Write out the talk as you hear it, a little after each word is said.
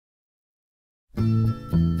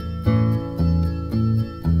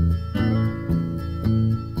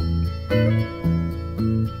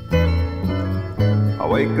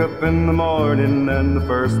wake up in the morning and the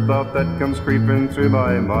first thought that comes creeping through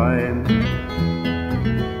my mind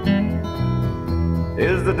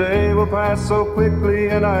is the day will pass so quickly,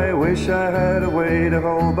 and I wish I had a way to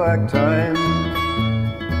hold back time.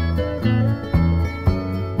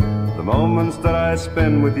 The moments that I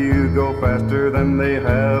spend with you go faster than they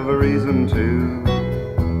have a reason to.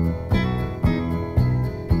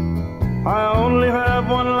 I only have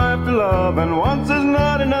one life to love, and once is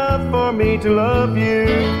not enough for me to love you.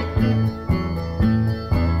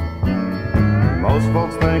 Most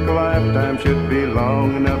folks think a lifetime should be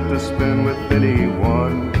long enough to spend with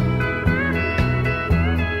anyone.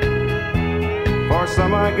 For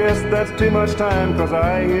some I guess that's too much time, 'cause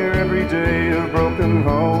I hear every day of broken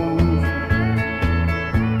homes.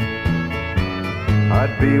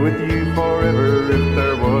 I'd be with you forever if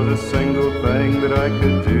there was a single thing that I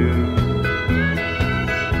could do.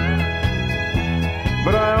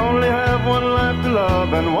 But I only have one life to love,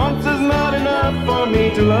 and once is not enough for me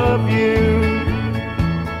to love you.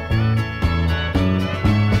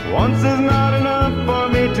 Once is not enough for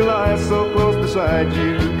me to lie so close beside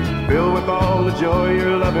you, filled with all the joy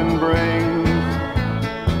your loving brings.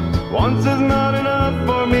 Once is not enough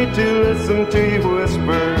for me to listen to you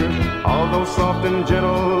whisper all those soft and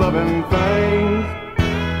gentle loving things.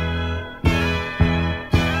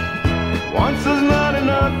 Once is not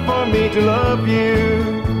enough for me to love you.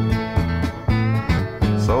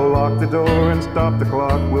 So lock the door and stop the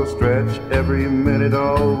clock, we'll stretch every minute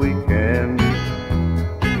all we can.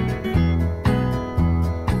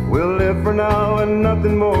 We'll live for now and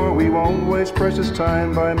nothing more, we won't waste precious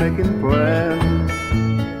time by making plans.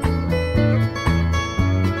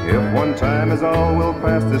 If one time is all we'll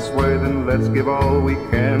pass this way, then let's give all we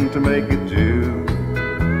can to make it do.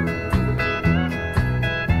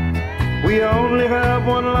 We only have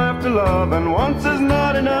one life to love, and once is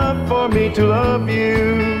not enough for me to love you.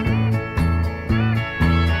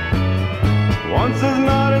 Once is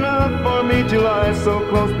not enough for me to lie so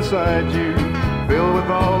close beside you, filled with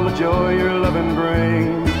all the joy your loving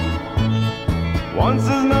brings. Once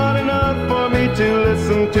is not enough for me to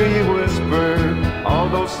listen to you whisper all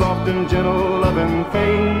those soft and gentle loving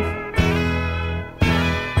things.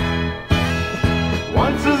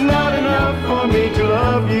 Once is not enough for me to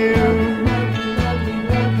love you.